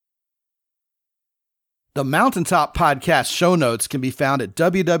The Mountaintop Podcast show notes can be found at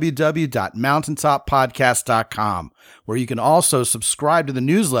www.mountaintoppodcast.com, where you can also subscribe to the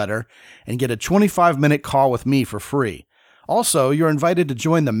newsletter and get a 25-minute call with me for free. Also, you're invited to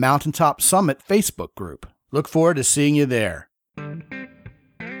join the Mountaintop Summit Facebook group. Look forward to seeing you there.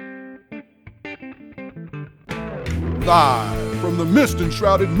 Live from the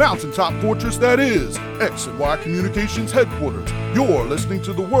mist-enshrouded mountaintop fortress that is X&Y Communications headquarters, you're listening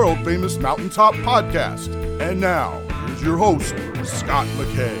to the world-famous Mountaintop Podcast. And now, here's your host, Scott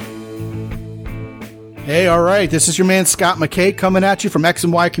McKay. Hey, all right, this is your man Scott McKay coming at you from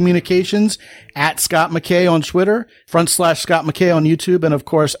X&Y Communications, at Scott McKay on Twitter, /Scott McKay on YouTube, and of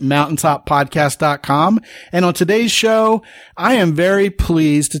course, mountaintoppodcast.com. And on today's show, I am very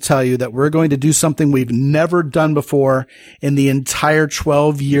pleased to tell you that we're going to do something we've never done before in the entire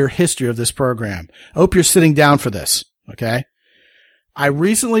 12-year history of this program. I hope you're sitting down for this, okay? I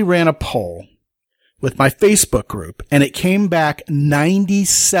recently ran a poll with my Facebook group, and it came back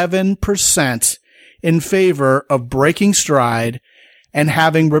 97% in favor of breaking stride and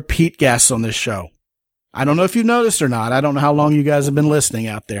having repeat guests on this show. I don't know if you noticed or not. I don't know how long you guys have been listening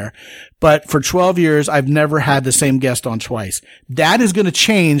out there, but for 12 years, I've never had the same guest on twice. That is going to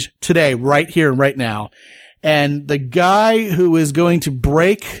change today, right here, right now. And the guy who is going to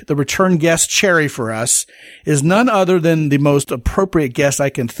break the return guest cherry for us is none other than the most appropriate guest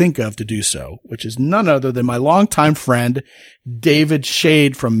I can think of to do so, which is none other than my longtime friend, David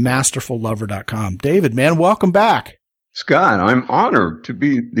Shade from masterfullover.com. David, man, welcome back. Scott, I'm honored to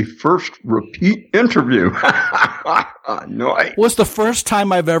be the first repeat interview. Nice. Well, it's the first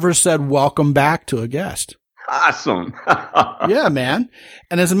time I've ever said welcome back to a guest. Awesome. Yeah, man.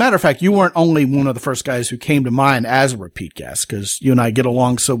 And as a matter of fact, you weren't only one of the first guys who came to mind as a repeat guest, because you and I get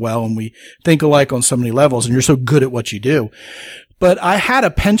along so well and we think alike on so many levels, and you're so good at what you do. But I had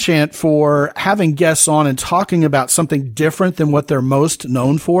a penchant for having guests on and talking about something different than what they're most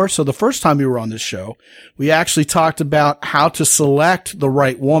known for. So the first time we were on this show, we actually talked about how to select the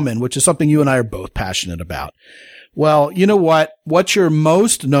right woman, which is something you and I are both passionate about. Well, you know what? What you're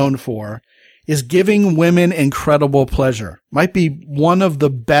most known for is giving women incredible pleasure. Might be one of the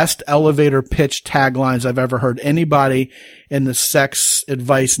best elevator pitch taglines I've ever heard anybody in the sex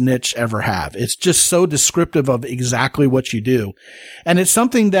advice niche ever have. It's just so descriptive of exactly what you do. And it's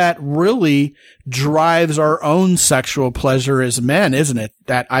something that really drives our own sexual pleasure as men, isn't it?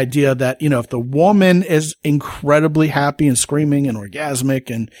 That idea that, you know, if the woman is incredibly happy and screaming and orgasmic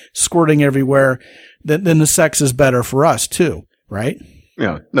and squirting everywhere, then the sex is better for us too, right?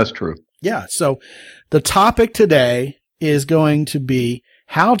 Yeah, that's true. Yeah. So the topic today is going to be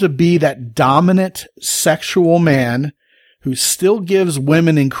how to be that dominant sexual man who still gives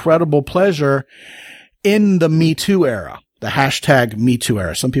women incredible pleasure in the Me Too era, the hashtag Me Too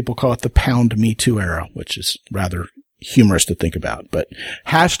era. Some people call it the pound Me Too era, which is rather humorous to think about. But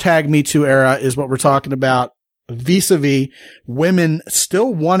hashtag Me Too era is what we're talking about vis-a-vis women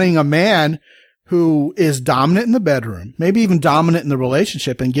still wanting a man who is dominant in the bedroom, maybe even dominant in the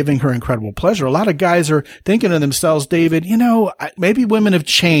relationship and giving her incredible pleasure. A lot of guys are thinking to themselves, David, you know, maybe women have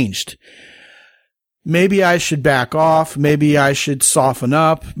changed. Maybe I should back off. Maybe I should soften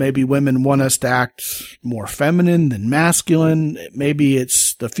up. Maybe women want us to act more feminine than masculine. Maybe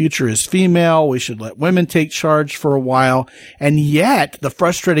it's the future is female. We should let women take charge for a while. And yet the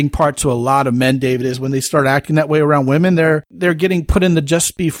frustrating part to a lot of men, David, is when they start acting that way around women, they're getting put in the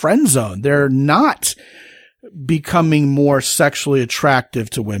just be friend zone. They're not becoming more sexually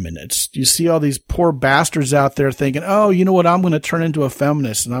attractive to women. You see all these poor bastards out there thinking, oh, you know what? I'm going to turn into a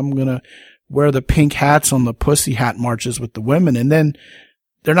feminist and I'm going to wear the pink hats on the pussy hat marches with the women, and then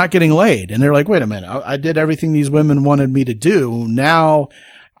they're not getting laid. And they're like, wait a minute, I did everything these women wanted me to do. Now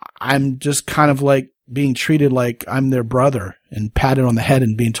I'm just kind of like being treated like I'm their brother and patted on the head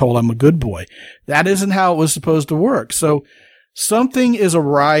and being told I'm a good boy. That isn't how it was supposed to work. So something is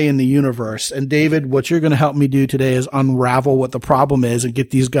awry in the universe. And David, what you're going to help me do today is unravel what the problem is and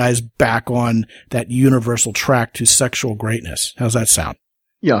get these guys back on that universal track to sexual greatness. How's that sound?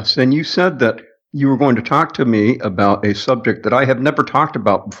 Yes, and you said that you were going to talk to me about a subject that I have never talked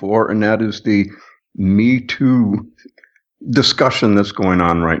about before, and that is the Me Too discussion that's going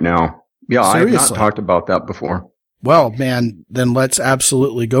on right now. Yeah, Seriously? I have not talked about that before. Well, man, then let's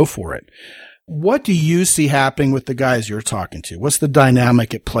absolutely go for it. What do you see happening with the guys you're talking to? What's the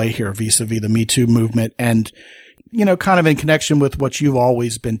dynamic at play here vis-a-vis the Me Too movement and, you know, kind of in connection with what you've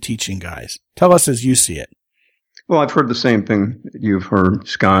always been teaching guys? Tell us as you see it. Well, I've heard the same thing that you've heard,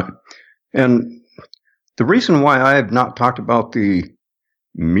 Scott. And the reason why I have not talked about the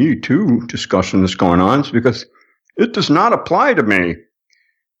Me Too discussion that's going on is because it does not apply to me.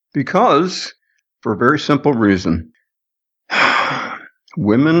 Because for a very simple reason.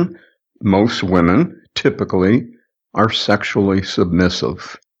 Most women, typically, are sexually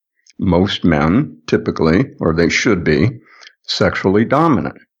submissive. Most men, typically, or they should be, sexually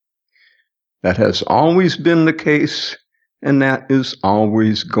dominant. That has always been the case, and that is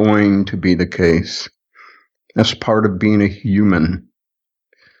always going to be the case. That's part of being a human.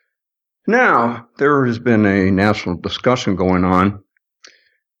 Now, there has been a national discussion going on,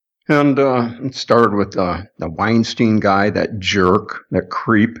 and it started with the Weinstein guy, that jerk, that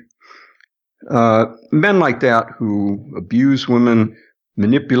creep. Men like that who abuse women,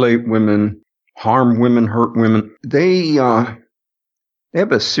 manipulate women, harm women, hurt women, they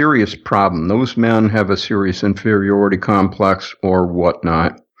have a serious problem. Those men have a serious inferiority complex or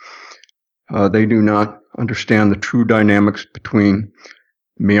whatnot. They do not understand the true dynamics between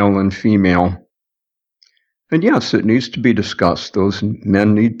male and female. And yes, it needs to be discussed. Those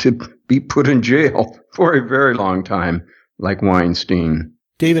men need to be put in jail for a very long time, like Weinstein.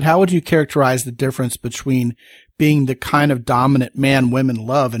 David, how would you characterize the difference between being the kind of dominant man women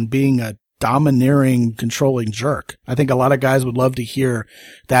love and being a domineering, controlling jerk? I think a lot of guys would love to hear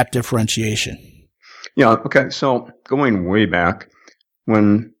that differentiation. Yeah, okay. So going way back,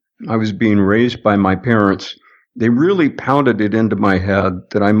 when I was being raised by my parents, they really pounded it into my head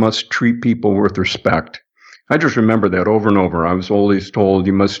that I must treat people with respect. I just remember that over and over. I was always told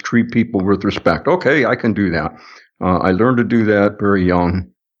you must treat people with respect. Okay, I can do that. I learned to do that very young.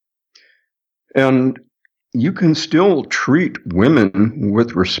 And you can still treat women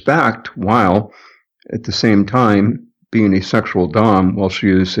with respect while at the same time being a sexual dom while she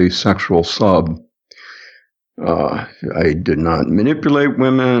is a sexual sub. I did not manipulate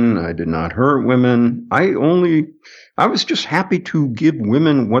women. I did not hurt women. I was just happy to give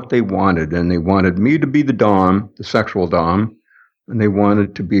women what they wanted, and they wanted me to be the dom, the sexual dom, and they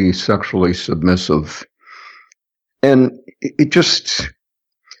wanted to be sexually submissive. And it just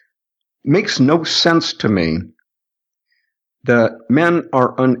makes no sense to me that men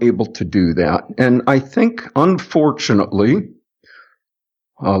are unable to do that. And I think, unfortunately,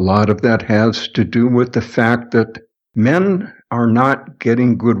 a lot of that has to do with the fact that men are not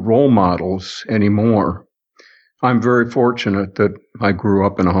getting good role models anymore. I'm very fortunate that I grew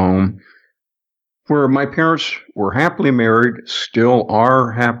up in a home where my parents were happily married, still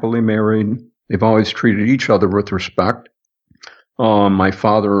are happily married. They've always treated each other with respect. My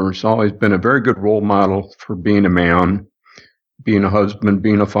father has always been a very good role model for being a man, being a husband,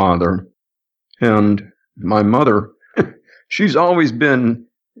 being a father. And my mother, she's always been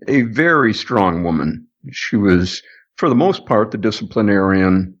a very strong woman. She was, for the most part, the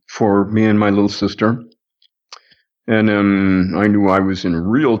disciplinarian for me and my little sister. And then I knew I was in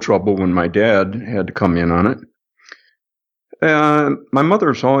real trouble when my dad had to come in on it. My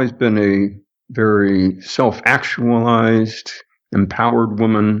mother's always been a very self-actualized, empowered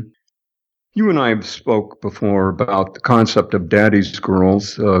woman. You and I have spoke before about the concept of daddy's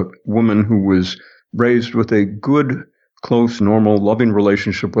girls, a woman who was raised with a good, close, normal, loving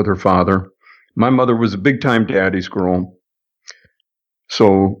relationship with her father. My mother was a big-time daddy's girl.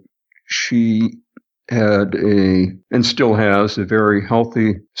 So she had and still has, a very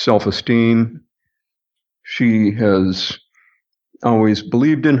healthy self-esteem. She has always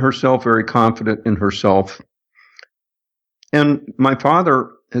believed in herself, very confident in herself. And my father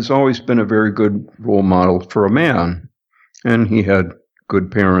has always been a very good role model for a man. And he had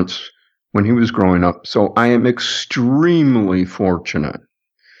good parents when he was growing up. So I am extremely fortunate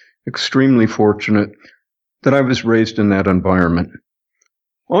that I was raised in that environment.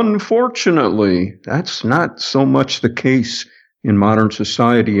 Unfortunately, that's not so much the case in modern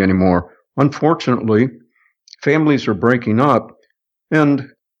society anymore. Unfortunately, families are breaking up, and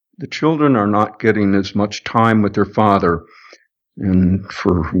the children are not getting as much time with their father. And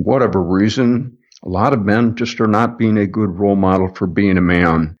for whatever reason, a lot of men just are not being a good role model for being a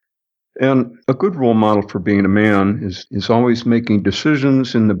man. And a good role model for being a man is always making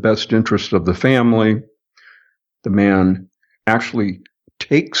decisions in the best interest of the family. The man actually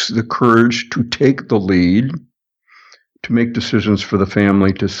takes the courage to take the lead, to make decisions for the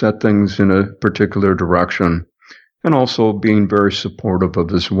family, to set things in a particular direction, and also being very supportive of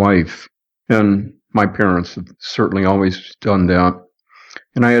his wife. And my parents have certainly always done that.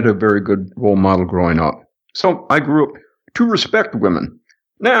 And I had a very good role model growing up. So I grew up to respect women.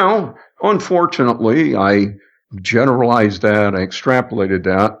 Now, unfortunately, I generalized that, I extrapolated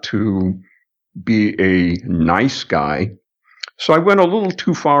that to be a nice guy. So I went a little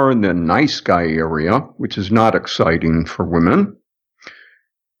too far in the nice guy area, which is not exciting for women,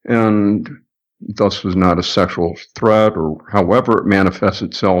 and thus was not a sexual threat or however it manifests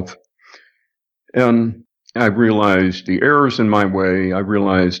itself. And I realized the errors in my way. I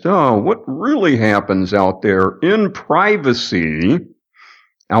realized, what really happens out there in privacy,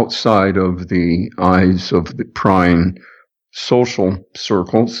 outside of the eyes of the prying social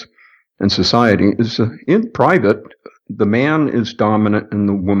circles and society, is in private, the man is dominant and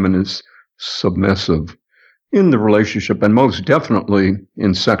the woman is submissive in the relationship, and most definitely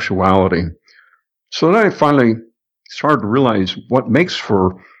in sexuality. So then I finally started to realize what makes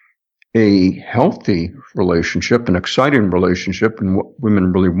for a healthy relationship, an exciting relationship, and what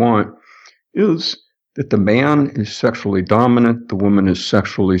women really want is that the man is sexually dominant, the woman is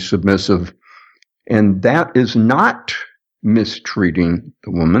sexually submissive, and that is not mistreating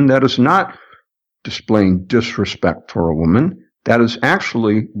the woman. That is not displaying disrespect for a woman. That is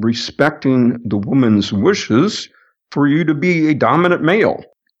actually respecting the woman's wishes for you to be a dominant male.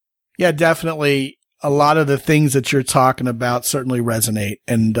 Yeah, definitely. A lot of the things that you're talking about certainly resonate.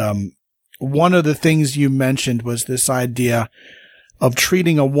 And one of the things you mentioned was this idea of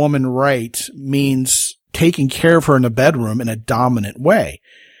treating a woman right means taking care of her in the bedroom in a dominant way.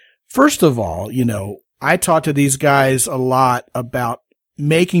 First of all, I talk to these guys a lot about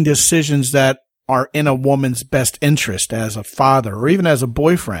making decisions that are in a woman's best interest as a father or even as a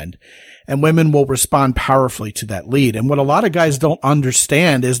boyfriend, and women will respond powerfully to that lead. And what a lot of guys don't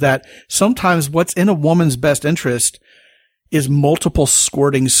understand is that sometimes what's in a woman's best interest is multiple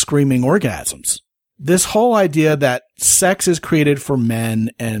squirting, screaming orgasms. This whole idea that sex is created for men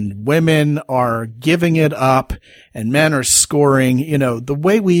and women are giving it up and men are scoring, the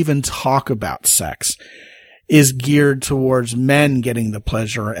way we even talk about sex is geared towards men getting the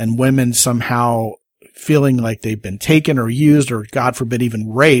pleasure and women somehow feeling like they've been taken or used or, God forbid, even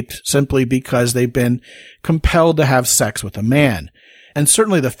raped simply because they've been compelled to have sex with a man. And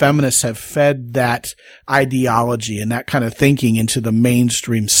certainly the feminists have fed that ideology and that kind of thinking into the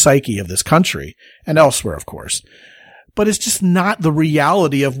mainstream psyche of this country and elsewhere, of course. But it's just not the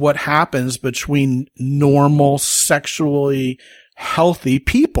reality of what happens between normal, sexually healthy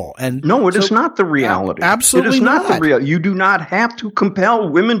people. And no, it is not the reality. Absolutely it is not the reality. You do not have to compel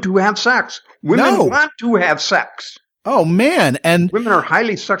women to have sex. Women want to have sex. Oh, man. And women are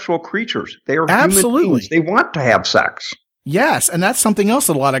highly sexual creatures. They are absolutely human beings. They want to have sex. Yes. And that's something else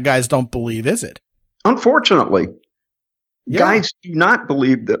that a lot of guys don't believe, is it? Unfortunately. Yeah. Guys do not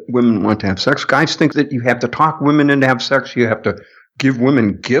believe that women want to have sex. Guys think that you have to talk women into have sex. You have to give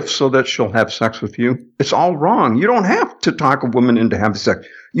women gifts so that she'll have sex with you. It's all wrong. You don't have to talk a woman into having sex.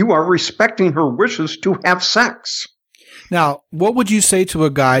 You are respecting her wishes to have sex. Now, what would you say to a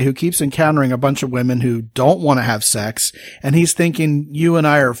guy who keeps encountering a bunch of women who don't want to have sex, and he's thinking you and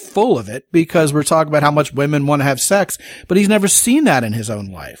I are full of it because we're talking about how much women want to have sex, but he's never seen that in his own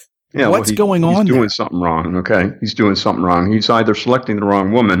life? Yeah, what's going on? He's doing something wrong, okay? He's doing something wrong. He's either selecting the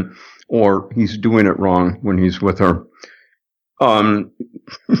wrong woman or he's doing it wrong when he's with her.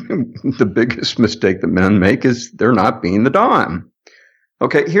 The biggest mistake that men make is they're not being the dom.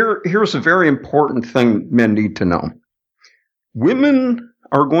 Okay, here's a very important thing men need to know. Women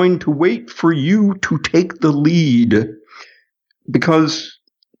are going to wait for you to take the lead because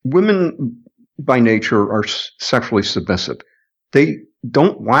women by nature are sexually submissive. They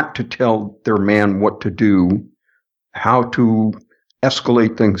don't want to tell their man what to do, how to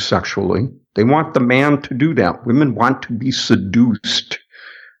escalate things sexually. They want the man to do that. Women want to be seduced.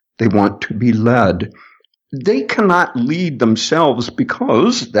 They want to be led. They cannot lead themselves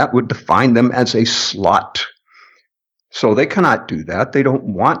because that would define them as a slut. So they cannot do that. They don't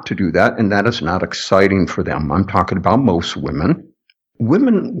want to do that, and that is not exciting for them. I'm talking about most women.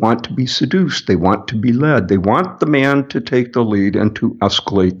 Women want to be seduced. They want to be led. They want the man to take the lead and to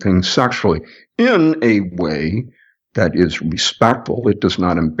escalate things sexually in a way that is respectful. It does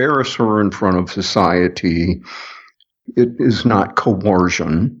not embarrass her in front of society. It is not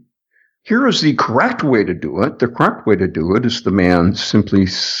coercion. Here is the correct way to do it. The correct way to do it is the man simply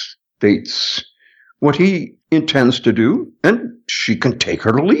states what he intends to do, and she can take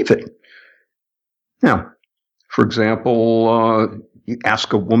her to leave it. Now, for example, you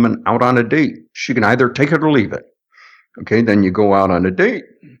ask a woman out on a date. She can either take it or leave it. Okay, then you go out on a date.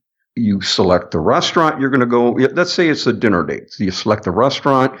 You select the restaurant you're going to go. Let's say it's a dinner date. So you select the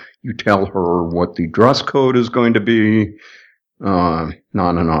restaurant. You tell her what the dress code is going to be, on and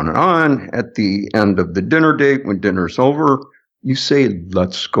on and on. At the end of the dinner date, when dinner's over, you say,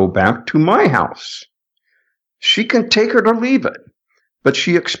 let's go back to my house. She can take it or leave it, but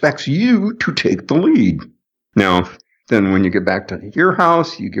she expects you to take the lead. Now, then when you get back to your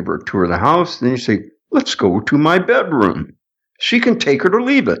house, you give her a tour of the house, then you say, let's go to my bedroom. She can take it or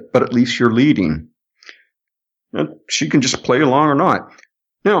leave it, but at least you're leading. And she can just play along or not.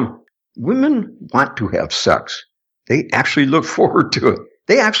 Now, women want to have sex. They actually look forward to it.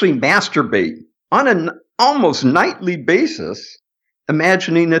 They actually masturbate on an almost nightly basis,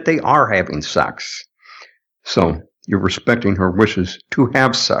 imagining that they are having sex. So you're respecting her wishes to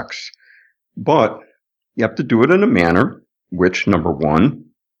have sex. But you have to do it in a manner which, number one,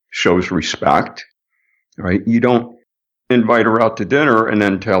 shows respect, right? You don't invite her out to dinner and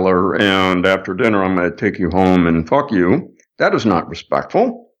then tell her, and after dinner, I'm going to take you home and fuck you. That is not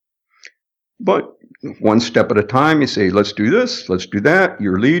respectful. But one step at a time, you say, let's do this, let's do that.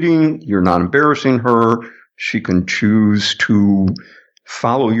 You're leading. You're not embarrassing her. She can choose to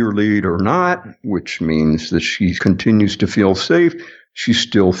follow your lead or not, which means that she continues to feel safe. She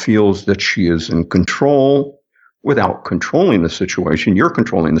still feels that she is in control without controlling the situation. You're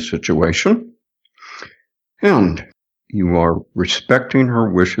controlling the situation. And you are respecting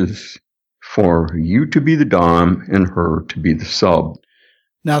her wishes for you to be the dom and her to be the sub.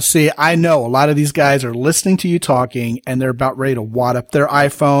 Now, see, I know a lot of these guys are listening to you talking and they're about ready to wad up their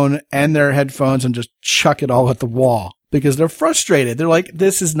iPhone and their headphones and just chuck it all at the wall because they're frustrated. They're like,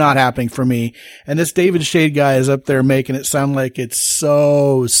 this is not happening for me. And this David Shade guy is up there making it sound like it's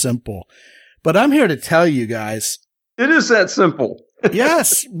so simple. But I'm here to tell you guys. It is that simple.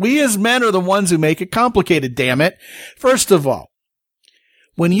 Yes, we as men are the ones who make it complicated, damn it. First of all,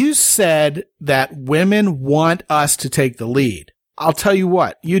 when you said that women want us to take the lead, I'll tell you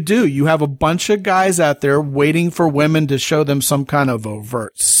what, you do. You have a bunch of guys out there waiting for women to show them some kind of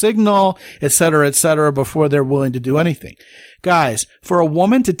overt signal, et cetera, before they're willing to do anything. Guys, for a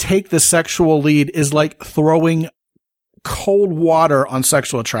woman to take the sexual lead is like throwing cold water on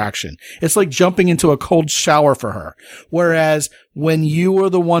sexual attraction. It's like jumping into a cold shower for her. Whereas when you are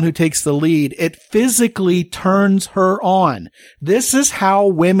the one who takes the lead, it physically turns her on. This is how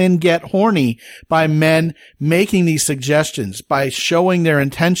women get horny, by men making these suggestions, by showing their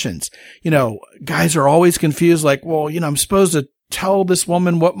intentions. You know, guys are always confused, like, well, you know, I'm supposed to tell this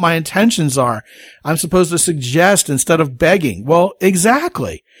woman what my intentions are. I'm supposed to suggest instead of begging. Well,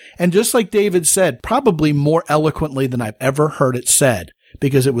 exactly. And just like David said, probably more eloquently than I've ever heard it said,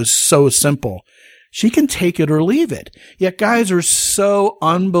 because it was so simple. She can take it or leave it. Yet guys are so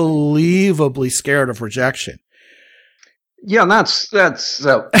unbelievably scared of rejection. Yeah, that's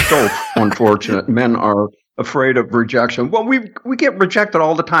so unfortunate. Men are afraid of rejection. Well, we get rejected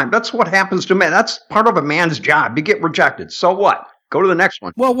all the time. That's what happens to men. That's part of a man's job. You get rejected. So what? Go to the next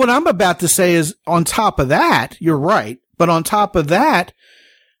one. Well, what I'm about to say is, on top of that, you're right. But on top of that,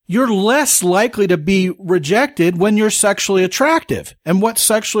 you're less likely to be rejected when you're sexually attractive. And what's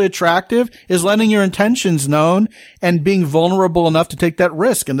sexually attractive is letting your intentions known and being vulnerable enough to take that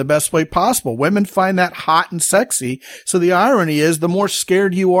risk in the best way possible. Women find that hot and sexy. So the irony is, the more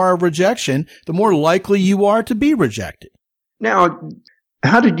scared you are of rejection, the more likely you are to be rejected. Now,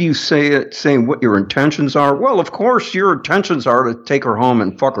 how did you say it, saying what your intentions are? Well, of course, your intentions are to take her home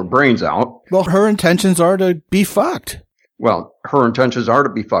and fuck her brains out. Well, her intentions are to be fucked. Well, her intentions are to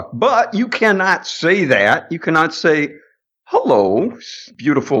be fucked. But you cannot say that. You cannot say, hello,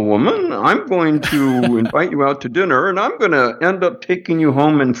 beautiful woman, I'm going to invite you out to dinner, and I'm going to end up taking you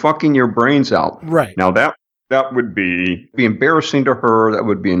home and fucking your brains out. Right. Now, that would be embarrassing to her. That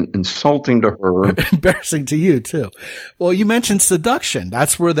would be insulting to her. Embarrassing to you, too. Well, you mentioned seduction.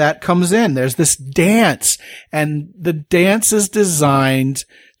 That's where that comes in. There's this dance, and the dance is designed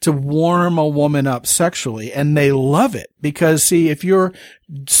to warm a woman up sexually, and they love it because, see, if you're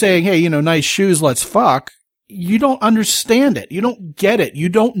saying, hey, you know, nice shoes, let's fuck, you don't understand it. You don't get it. You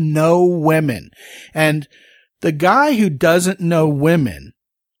don't know women. And the guy who doesn't know women,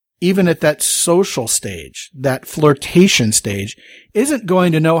 even at that social stage, that flirtation stage, isn't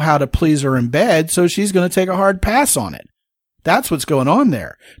going to know how to please her in bed, so she's going to take a hard pass on it. That's what's going on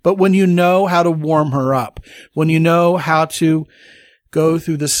there. But when you know how to warm her up, when you know how to go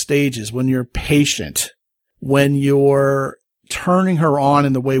through the stages, when you're patient, when you're turning her on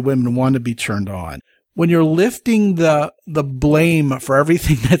in the way women want to be turned on, when you're lifting the blame for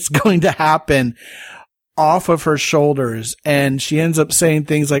everything that's going to happen off of her shoulders, and she ends up saying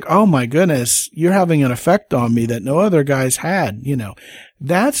things like, oh my goodness, you're having an effect on me that no other guys had, you know,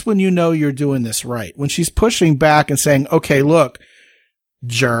 that's when you know you're doing this right. When she's pushing back and saying, okay, look,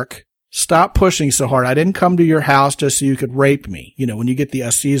 jerk, stop pushing so hard. I didn't come to your house just so you could rape me. You know, when you get the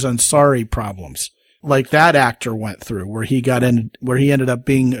Aziz Ansari problems, like that actor went through, where he ended up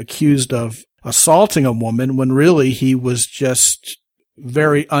being accused of assaulting a woman when really he was just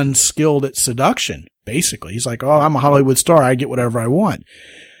very unskilled at seduction. Basically, he's like, oh, I'm a Hollywood star. I get whatever I want.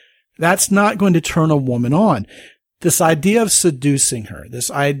 That's not going to turn a woman on. This idea of seducing her, this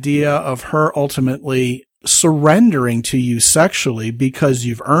idea of her ultimately surrendering to you sexually because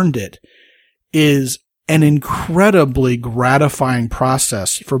you've earned it is an incredibly gratifying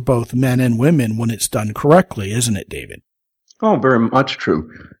process for both men and women when it's done correctly, isn't it, David? Oh, very much true.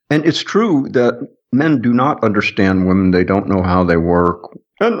 And it's true that men do not understand women. They don't know how they work.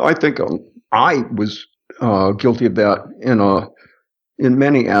 And I think I was guilty of that in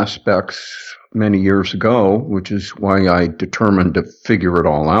many aspects many years ago, which is why I determined to figure it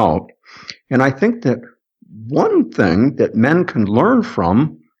all out. And I think that one thing that men can learn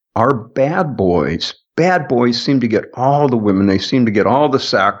from are bad boys. Bad boys seem to get all the women. They seem to get all the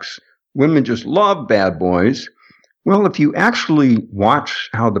sex. Women just love bad boys. Well, if you actually watch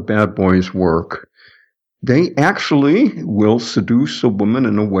how the bad boys work, they actually will seduce a woman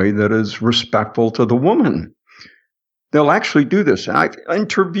in a way that is respectful to the woman. They'll actually do this. I've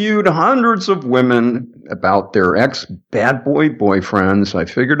interviewed hundreds of women about their ex-bad boy boyfriends. I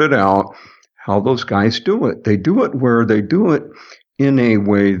figured it out, how those guys do it. They do it where they do it in a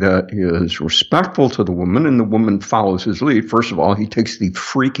way that is respectful to the woman, and the woman follows his lead. First of all, he takes the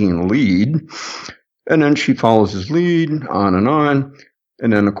freaking lead, and then she follows his lead, on.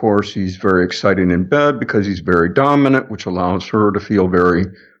 And then, of course, he's very exciting in bed because he's very dominant, which allows her to feel very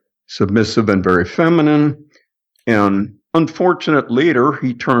submissive and very feminine. And unfortunately, later,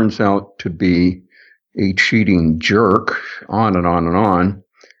 he turns out to be a cheating jerk, on and on and on.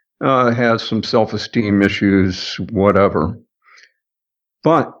 Has some self-esteem issues, whatever.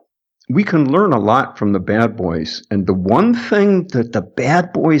 But we can learn a lot from the bad boys. And the one thing that the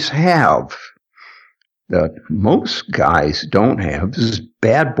bad boys have that most guys don't have is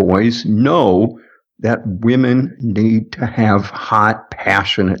bad boys know that women need to have hot,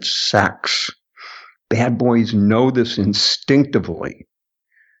 passionate sex. Bad boys know this instinctively.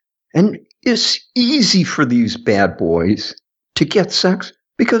 And it's easy for these bad boys to get sex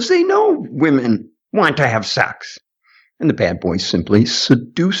because they know women want to have sex. And the bad boy simply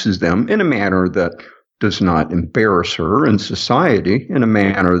seduces them in a manner that does not embarrass her in society, in a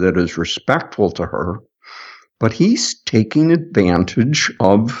manner that is respectful to her. But he's taking advantage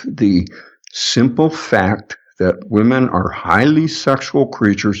of the simple fact that women are highly sexual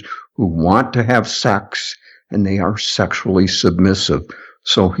creatures who want to have sex, and they are sexually submissive.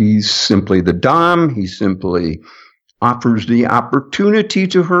 So he's simply the dom. He simply offers the opportunity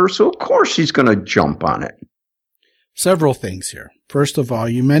to her. So, of course, he's going to jump on it. Several things here. First of all,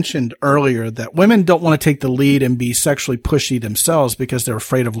 you mentioned earlier that women don't want to take the lead and be sexually pushy themselves because they're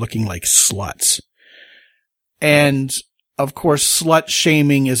afraid of looking like sluts. And, of course, slut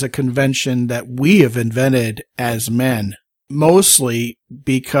shaming is a convention that we have invented as men, mostly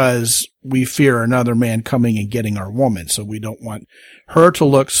because we fear another man coming and getting our woman. So we don't want her to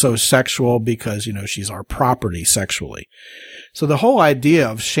look so sexual because, she's our property sexually. So the whole idea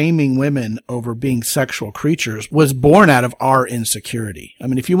of shaming women over being sexual creatures was born out of our insecurity. I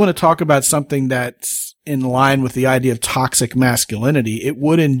mean, if you want to talk about something that's in line with the idea of toxic masculinity, it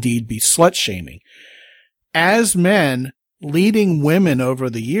would indeed be slut shaming. As men, leading women over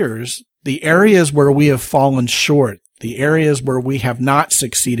the years, the areas where we have fallen short, the areas where we have not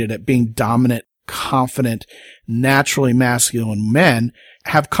succeeded at being dominant, confident, naturally masculine men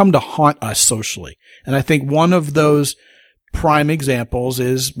have come to haunt us socially. And I think one of those prime examples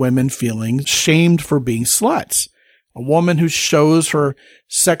is women feeling shamed for being sluts. A woman who shows her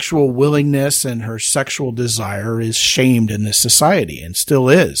sexual willingness and her sexual desire is shamed in this society and still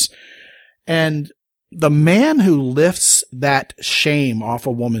is. And the man who lifts that shame off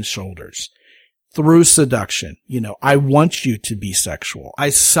a woman's shoulders through seduction, I want you to be sexual. I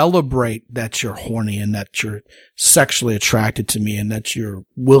celebrate that you're horny and that you're sexually attracted to me and that you're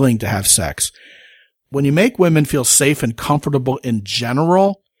willing to have sex. When you make women feel safe and comfortable in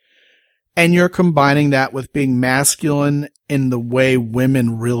general, and you're combining that with being masculine in the way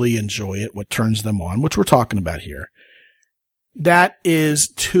women really enjoy it, what turns them on, which we're talking about here, that is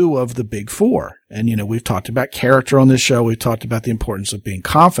two of the big four. And, we've talked about character on this show. We've talked about the importance of being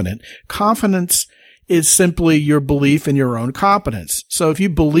confident. Confidence is simply your belief in your own competence. So if you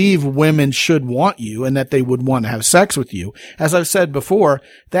believe women should want you and that they would want to have sex with you, as I've said before,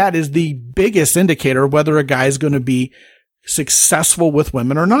 that is the biggest indicator of whether a guy is going to be successful with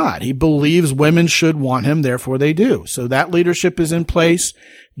women or not. He believes women should want him, therefore they do. So that leadership is in place.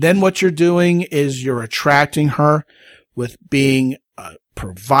 Then what you're doing is you're attracting her with being a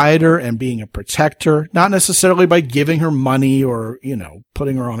provider and being a protector, not necessarily by giving her money or,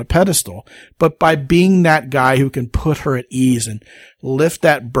 putting her on a pedestal, but by being that guy who can put her at ease and lift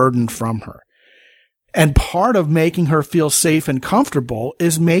that burden from her. And part of making her feel safe and comfortable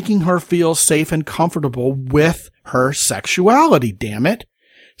is making her feel safe and comfortable with her sexuality, damn it.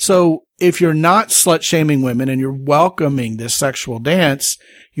 So if you're not slut shaming women and you're welcoming this sexual dance,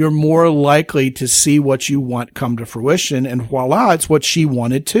 you're more likely to see what you want come to fruition. And voila, it's what she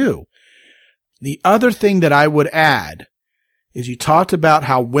wanted too. The other thing that I would add is you talked about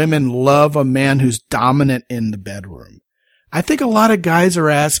how women love a man who's dominant in the bedroom. I think a lot of guys are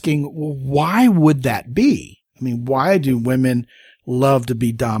asking, well, why would that be? I mean, why do women love to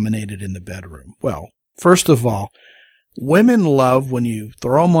be dominated in the bedroom? Well, first of all, women love when you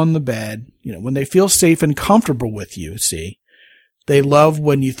throw them on the bed, when they feel safe and comfortable with you, see. They love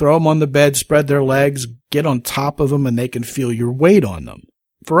when you throw them on the bed, spread their legs, get on top of them, and they can feel your weight on them.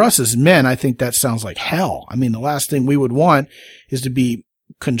 For us as men, I think that sounds like hell. I mean, the last thing we would want is to be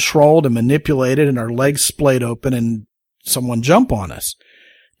controlled and manipulated and our legs splayed open and someone jump on us.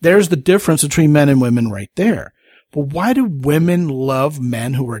 There's the difference between men and women right there. But why do women love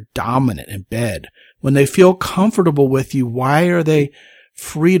men who are dominant in bed? When they feel comfortable with you, why are they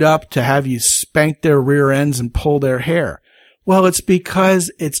freed up to have you spank their rear ends and pull their hair? Well, it's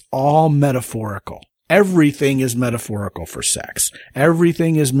because it's all metaphorical. Everything is metaphorical for sex.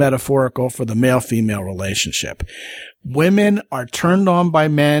 Everything is metaphorical for the male-female relationship. Women are turned on by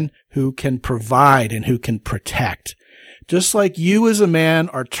men who can provide and who can protect. Just like you as a man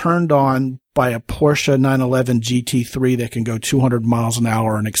are turned on by a Porsche 911 GT3 that can go 200 miles an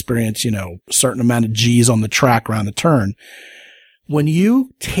hour and experience, a certain amount of G's on the track around the turn. When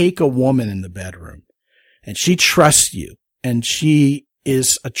you take a woman in the bedroom and she trusts you and she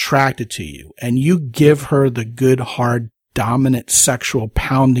is attracted to you and you give her the good, hard, dominant sexual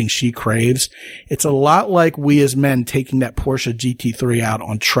pounding she craves, it's a lot like we as men taking that Porsche GT3 out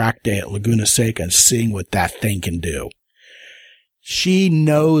on track day at Laguna Seca and seeing what that thing can do. She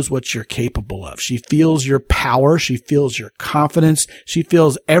knows what you're capable of. She feels your power. She feels your confidence. She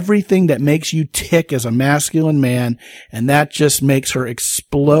feels everything that makes you tick as a masculine man, and that just makes her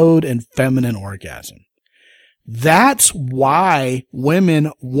explode in feminine orgasm. That's why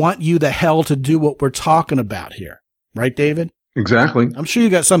women want you the hell to do what we're talking about here. Right, David? Exactly. I'm sure you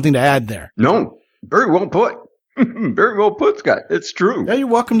got something to add there. No, very well put. Very well put, Scott. It's true. Yeah, you're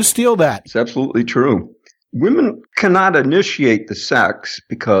welcome to steal that. It's absolutely true. Women cannot initiate the sex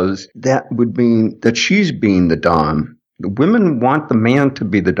because that would mean that she's being the dom. The women want the man to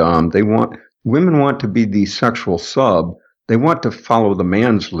be the dom. Women want to be the sexual sub. They want to follow the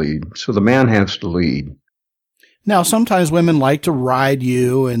man's lead. So the man has to lead. Now, sometimes women like to ride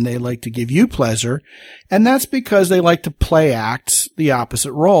you and they like to give you pleasure. And that's because they like to play act the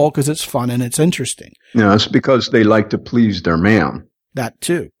opposite role because it's fun and it's interesting. No, it's because they like to please their man. That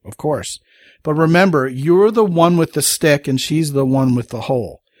too, of course. But remember, you're the one with the stick and she's the one with the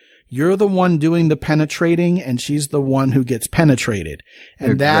hole. You're the one doing the penetrating and she's the one who gets penetrated.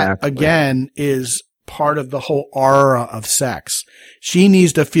 And That, again, is part of the whole aura of sex. She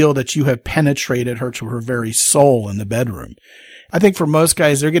needs to feel that you have penetrated her to her very soul in the bedroom. I think for most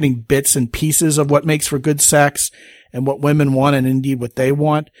guys, they're getting bits and pieces of what makes for good sex and what women want and indeed what they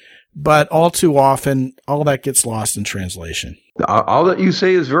want. But all too often, all that gets lost in translation. All that you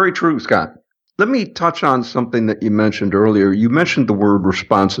say is very true, Scott. Let me touch on something that you mentioned earlier. You mentioned the word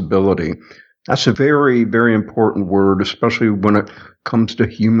responsibility. That's a very, very important word, especially when it comes to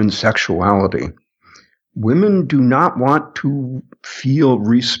human sexuality. Women do not want to feel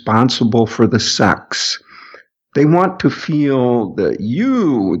responsible for the sex. They want to feel that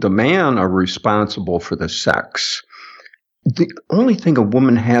you, the man, are responsible for the sex. The only thing a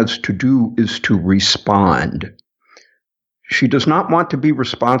woman has to do is to respond. She does not want to be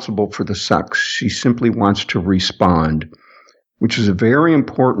responsible for the sex. She simply wants to respond, which is a very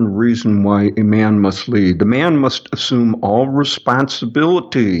important reason why a man must lead. The man must assume all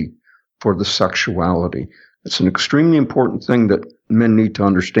responsibility for the sexuality. It's an extremely important thing that men need to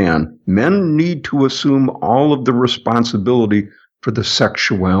understand. Men need to assume all of the responsibility for the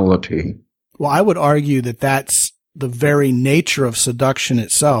sexuality. Well, I would argue that that's the very nature of seduction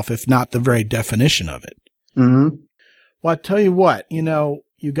itself, if not the very definition of it. Mm-hmm. Well, I tell you what,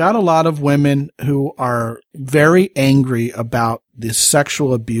 you got a lot of women who are very angry about the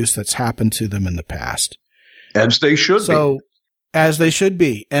sexual abuse that's happened to them in the past. As they should be. As they should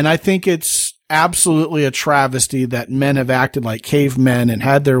be. And I think it's absolutely a travesty that men have acted like cavemen and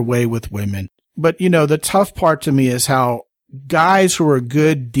had their way with women. But, the tough part to me is how guys who are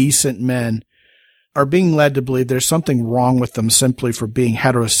good, decent men are being led to believe there's something wrong with them simply for being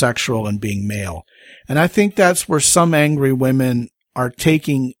heterosexual and being male. And I think that's where some angry women are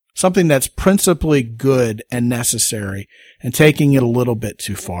taking something that's principally good and necessary and taking it a little bit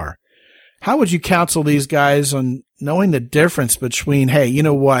too far. How would you counsel these guys on knowing the difference between, hey, you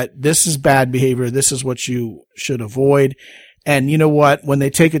know what, this is bad behavior, this is what you should avoid, And you know what? When they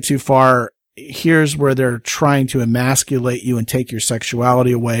take it too far, here's where they're trying to emasculate you and take your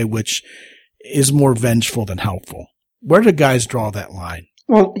sexuality away, which is more vengeful than helpful. Where do guys draw that line?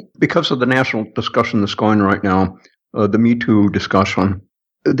 Well, because of the national discussion that's going right now, the Me Too discussion,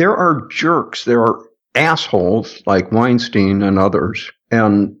 there are jerks, there are assholes like Weinstein and others,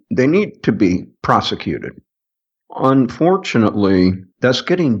 and they need to be prosecuted. Unfortunately, that's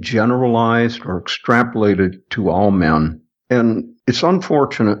getting generalized or extrapolated to all men. And it's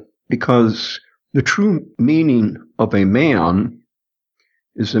unfortunate because the true meaning of a man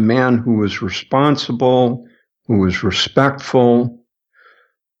is a man who is responsible, who is respectful,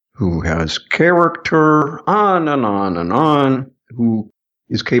 who has character, on and on and on, who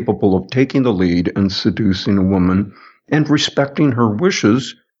is capable of taking the lead and seducing a woman and respecting her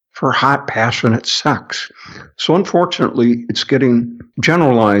wishes for hot, passionate sex. So unfortunately, it's getting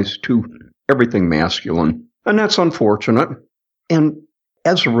generalized to everything masculine, and that's unfortunate. And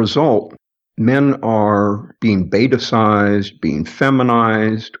as a result, men are being beta-sized, being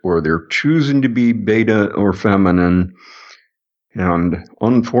feminized, or they're choosing to be beta or feminine. And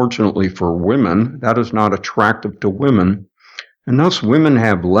unfortunately for women, that is not attractive to women. And thus women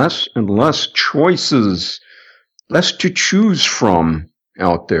have less and less choices, less to choose from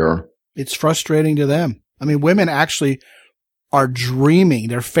out there. It's frustrating to them. I mean, women actually are dreaming,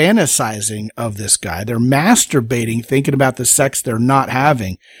 they're fantasizing of this guy. They're masturbating, thinking about the sex they're not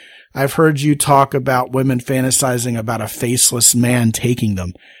having. I've heard you talk about women fantasizing about a faceless man taking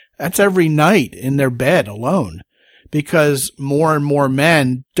them. That's every night in their bed alone, because more and more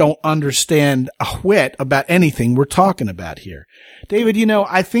men don't understand a whit about anything we're talking about here. David,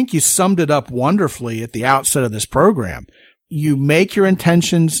 I think you summed it up wonderfully at the outset of this program. You make your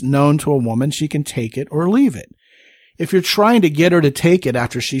intentions known to a woman, she can take it or leave it. If you're trying to get her to take it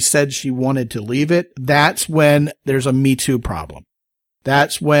after she said she wanted to leave it, that's when there's a Me Too problem.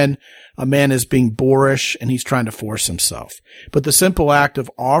 That's when a man is being boorish and he's trying to force himself. But the simple act of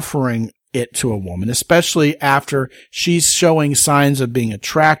offering it to a woman, especially after she's showing signs of being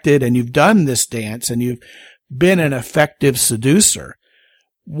attracted and you've done this dance and you've been an effective seducer,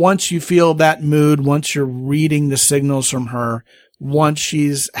 once you feel that mood, once you're reading the signals from her, once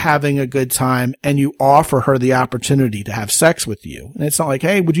she's having a good time and you offer her the opportunity to have sex with you. And it's not like,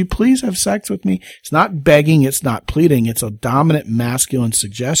 hey, would you please have sex with me? It's not begging. It's not pleading. It's a dominant masculine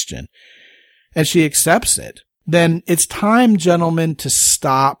suggestion. And she accepts it. Then it's time, gentlemen, to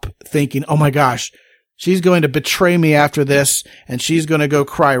stop thinking, oh my gosh, she's going to betray me after this and she's going to go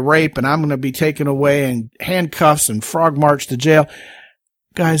cry rape and I'm going to be taken away in handcuffs and frog marched to jail.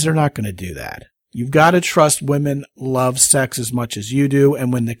 Guys, they're not going to do that. You've got to trust women love sex as much as you do.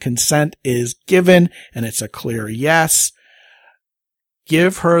 And when the consent is given and it's a clear yes,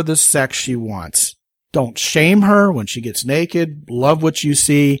 give her the sex she wants. Don't shame her when she gets naked. Love what you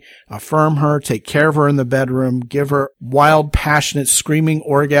see. Affirm her. Take care of her in the bedroom. Give her wild, passionate, screaming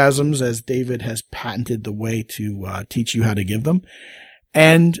orgasms, as David has patented the way to teach you how to give them.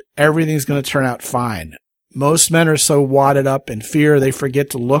 And everything's going to turn out fine. Most men are so wadded up in fear, they forget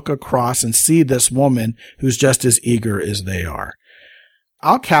to look across and see this woman who's just as eager as they are.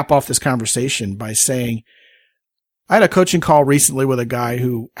 I'll cap off this conversation by saying I had a coaching call recently with a guy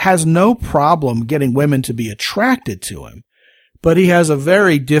who has no problem getting women to be attracted to him, but he has a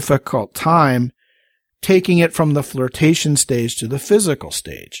very difficult time taking it from the flirtation stage to the physical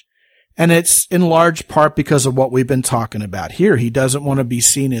stage. And it's in large part because of what we've been talking about here. He doesn't want to be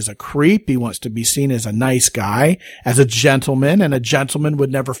seen as a creep. He wants to be seen as a nice guy, as a gentleman, and a gentleman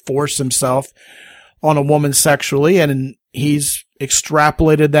would never force himself on a woman sexually. And he's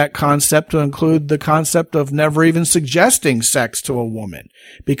extrapolated that concept to include the concept of never even suggesting sex to a woman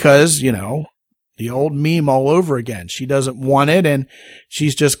because, the old meme all over again. She doesn't want it and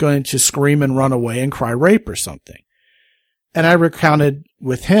she's just going to scream and run away and cry rape or something. And I recounted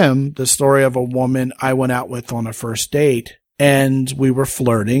with him the story of a woman I went out with on a first date, and we were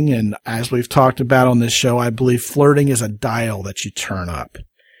flirting. And as we've talked about on this show, I believe flirting is a dial that you turn up.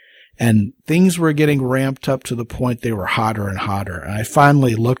 And things were getting ramped up to the point they were hotter and hotter. And I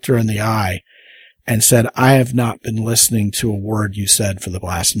finally looked her in the eye and said, I have not been listening to a word you said for the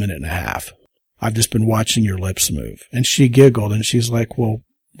last minute and a half. I've just been watching your lips move. And she giggled and she's like, well,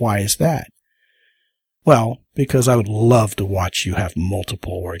 why is that? Well, because I would love to watch you have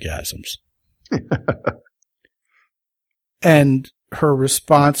multiple orgasms. And her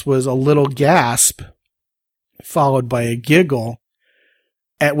response was a little gasp, followed by a giggle,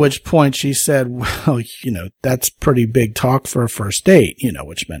 at which point she said, well, that's pretty big talk for a first date,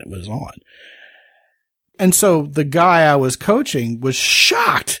 which meant it was on. And so the guy I was coaching was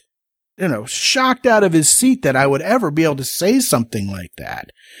shocked. shocked out of his seat that I would ever be able to say something like that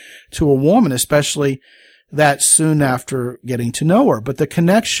to a woman, especially that soon after getting to know her. But the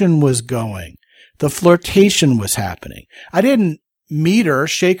connection was going. The flirtation was happening. I didn't meet her,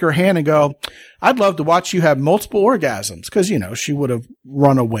 shake her hand and go, I'd love to watch you have multiple orgasms. Cause, she would have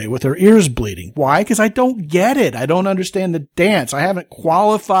run away with her ears bleeding. Why? Cause I don't get it. I don't understand the dance. I haven't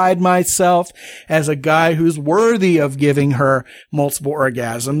qualified myself as a guy who's worthy of giving her multiple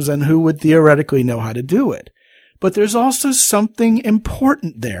orgasms and who would theoretically know how to do it. But there's also something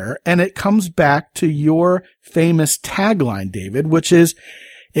important there. And it comes back to your famous tagline, David, which is,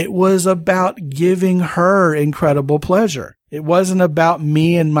 it was about giving her incredible pleasure. It wasn't about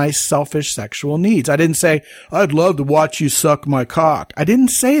me and my selfish sexual needs. I didn't say, I'd love to watch you suck my cock. I didn't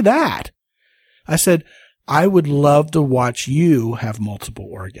say that. I said, I would love to watch you have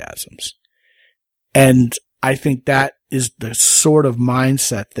multiple orgasms. And I think that is the sort of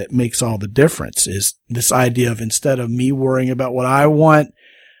mindset that makes all the difference, is this idea of, instead of me worrying about what I want,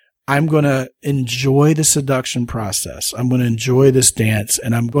 I'm going to enjoy the seduction process. I'm going to enjoy this dance,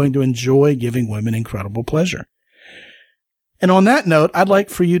 and I'm going to enjoy giving women incredible pleasure. And on that note, I'd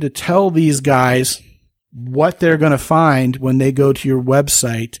like for you to tell these guys what they're going to find when they go to your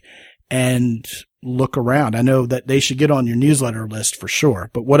website and look around. I know that they should get on your newsletter list for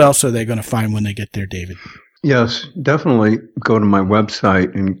sure, but what else are they going to find when they get there, David? Yes, definitely go to my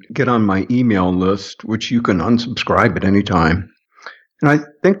website and get on my email list, which you can unsubscribe at any time. And I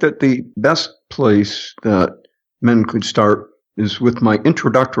think that the best place that men could start is with my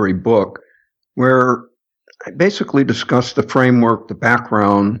introductory book, where I basically discuss the framework, the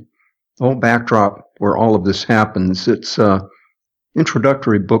background, the whole backdrop where all of this happens. It's an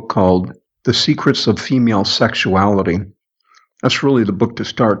introductory book called The Secrets of Female Sexuality. That's really the book to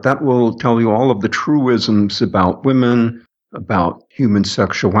start. That will tell you all of the truisms about women, about human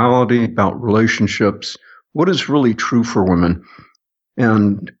sexuality, about relationships, what is really true for women.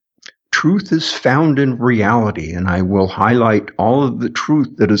 And truth is found in reality, and I will highlight all of the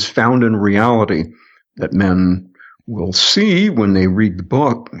truth that is found in reality that men will see when they read the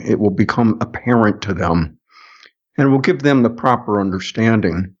book. It will become apparent to them, and it will give them the proper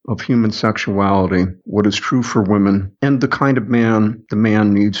understanding of human sexuality, what is true for women, and the kind of man the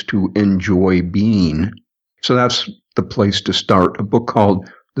man needs to enjoy being. So that's the place to start, a book called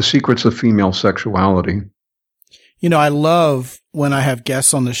The Secrets of Female Sexuality. I love when I have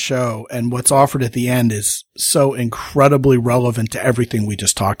guests on the show, and what's offered at the end is so incredibly relevant to everything we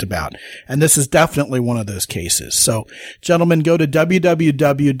just talked about. And this is definitely one of those cases. So, gentlemen, go to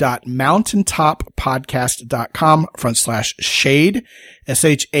www.mountaintoppodcast.com/shade,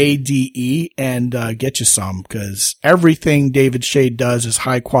 SHADE, and get you some, because everything David Shade does is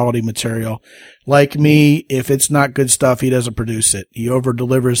high quality material. Like me, if it's not good stuff, he doesn't produce it. He over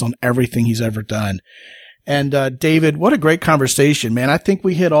delivers on everything he's ever done. And, David, what a great conversation, man. I think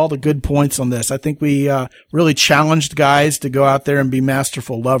we hit all the good points on this. I think we, really challenged guys to go out there and be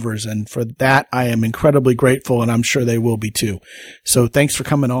masterful lovers. And for that, I am incredibly grateful, and I'm sure they will be too. So thanks for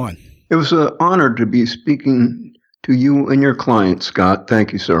coming on. It was an honor to be speaking to you and your client, Scott.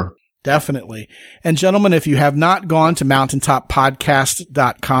 Thank you, sir. Definitely. And gentlemen, if you have not gone to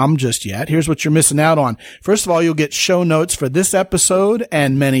mountaintoppodcast.com just yet, here's what you're missing out on. First of all, you'll get show notes for this episode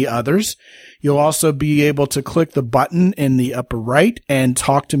and many others. You'll also be able to click the button in the upper right and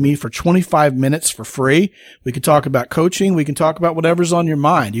talk to me for 25 minutes for free. We can talk about coaching. We can talk about whatever's on your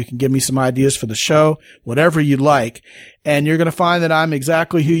mind. You can give me some ideas for the show, whatever you like. And you're going to find that I'm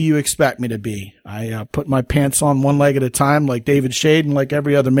exactly who you expect me to be. I put my pants on one leg at a time, like David Shade and like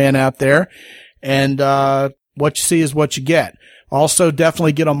every other man out there. And what you see is what you get. Also,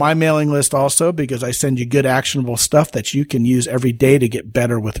 definitely get on my mailing list also, because I send you good actionable stuff that you can use every day to get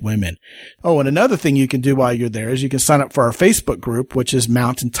better with women. Oh, and another thing you can do while you're there is you can sign up for our Facebook group, which is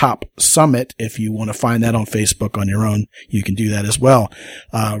Mountaintop Summit. If you want to find that on Facebook on your own, you can do that as well.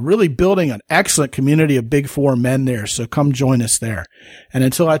 Really building an excellent community of Big Four men there. So come join us there. And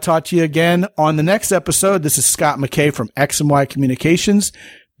until I talk to you again on the next episode, this is Scott McKay from X&Y Communications.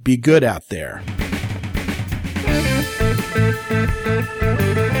 Be good out there.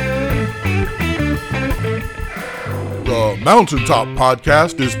 The Mountaintop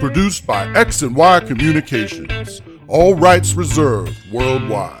Podcast is produced by X&Y Communications. All rights reserved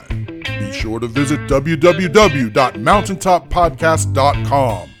worldwide. Be sure to visit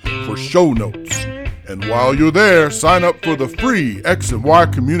www.mountaintoppodcast.com for show notes. And while you're there, sign up for the free X&Y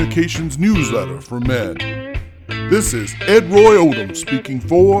Communications newsletter for men. This is Ed Roy Odom speaking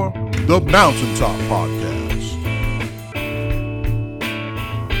for the Mountaintop Podcast.